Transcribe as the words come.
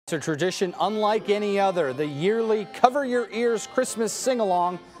It's a tradition unlike any other, the yearly Cover Your Ears Christmas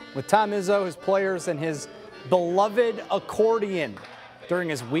Sing-Along with Tom Izzo, his players, and his beloved accordion during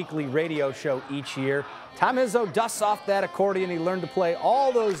his weekly radio show each year. Tom Izzo dusts off that accordion he learned to play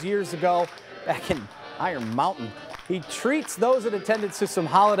all those years ago back in Iron Mountain. He treats those in attendance to some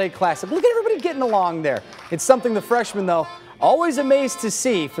holiday classic. Look at everybody getting along there. It's something the freshmen, though, always amazed to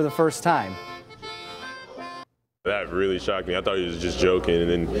see for the first time. That really shocked me. I thought he was just joking, and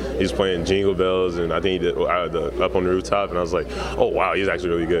then he's playing Jingle Bells, and I think he did Up on the Rooftop, and I was like, oh wow, he's actually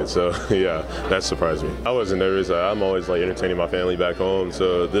really good. So yeah, that surprised me. I wasn't nervous. I'm always like entertaining my family back home,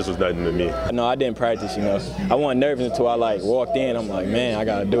 so this was nothing to me. No, I didn't practice, you know. I wasn't nervous until I like walked in. I'm like, man, I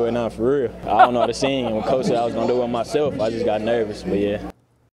gotta do it now for real. I don't know how to sing, and when Coach said I was gonna do it myself, I just got nervous, but yeah.